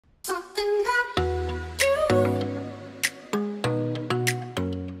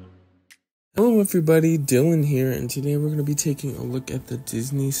Hello everybody, Dylan here, and today we're going to be taking a look at the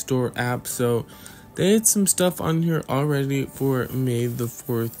Disney Store app. So they had some stuff on here already for May the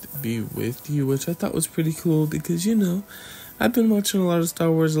 4th be with you, which I thought was pretty cool because, you know, I've been watching a lot of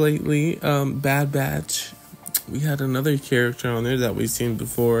Star Wars lately. Bad Batch, we had another character on there that we've seen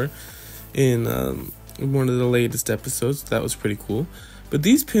before in one of the latest episodes. That was pretty cool. But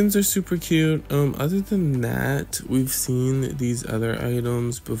these pins are super cute. Other than that, we've seen these other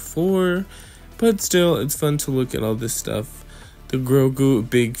items before, but still, it's fun to look at all this stuff. The Grogu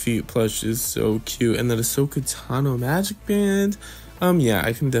Big Feet plush is so cute, and the Ahsoka Tano Magic Band. Yeah,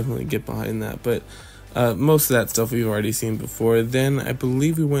 I can definitely get behind that, but most of that stuff we've already seen before. Then I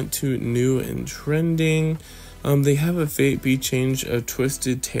believe we went to new and trending. They have a Fate Be Change a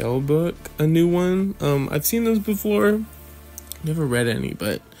Twisted Tale book, a new one. I've seen those before. Never read any,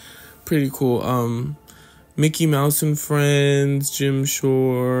 but pretty cool. Mickey Mouse and Friends, Jim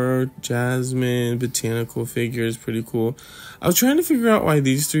Shore, Jasmine, botanical figures, pretty cool. I was trying to figure out why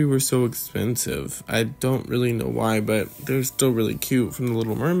these three were so expensive. I don't really know why, but they're still really cute. From The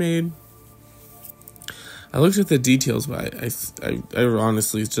Little Mermaid. I looked at the details, but I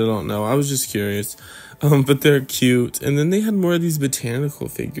honestly still don't know. I was just curious. But they're cute. And then they had more of these botanical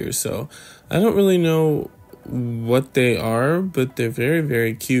figures, so I don't really know what they are, but they're very,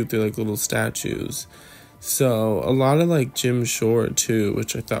 very cute. They're like little statues. So a lot of like Jim Shore too,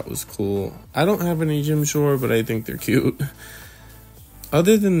 which I thought was cool. I don't have any Jim Shore, but I think they're cute.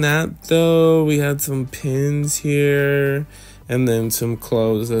 Other than that though, we had some pins here and then some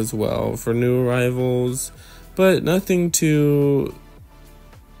clothes as well for new arrivals, but nothing too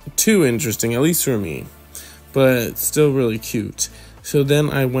interesting, at least for me, but still really cute. So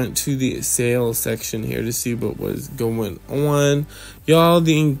then I went to the sale section here to see what was going on. Y'all,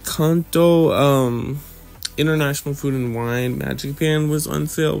 the Encanto International Food and Wine Magic Band was on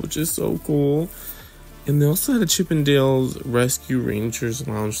sale, which is so cool. And they also had a Chippendales Rescue Rangers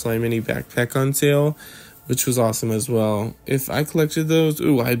Lounge Slime Mini Backpack on sale, which was awesome as well. If I collected those,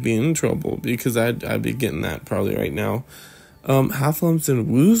 I'd be in trouble because I'd be getting that probably right now. Half-Lumps and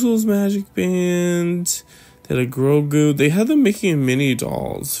Woozles Magic Band. They had a Grogu. They had the Mickey and Minnie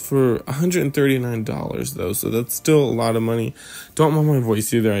dolls for $139 though, so that's still a lot of money. Don't mind my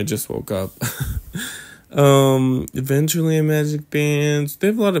voice either, I just woke up. Adventureland Magic Bands. They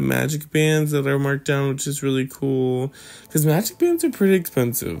have a lot of Magic Bands that are marked down, which is really cool, because Magic Bands are pretty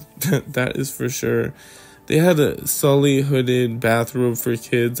expensive. That is for sure. They had a Sully hooded bathrobe for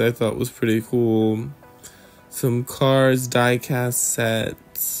kids I thought was pretty cool. Some Cars die-cast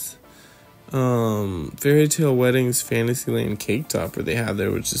sets. Fairy Tale Weddings Fantasyland cake topper they had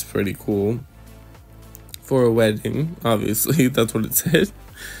there, which is pretty cool for a wedding. Obviously, that's what it said.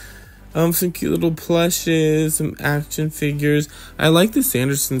 Some cute little plushes, some action figures. I like the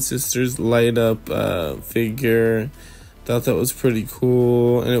Sanderson sisters light up figure. Thought that was pretty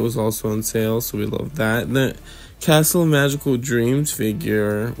cool, and it was also on sale, so we love that. And the Castle of Magical Dreams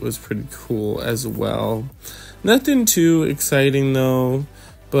figure was pretty cool as well. Nothing too exciting though,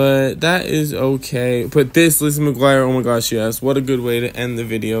 but that is okay. But this, Lizzie McGuire, oh my gosh, yes. What a good way to end the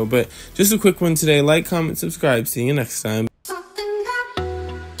video. But just a quick one today. Like, comment, subscribe. See you next time.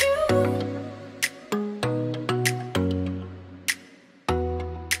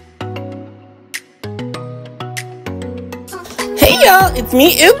 Hey y'all, it's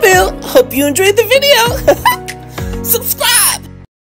me, Ill Bill. Hope you enjoyed the video. Subscribe!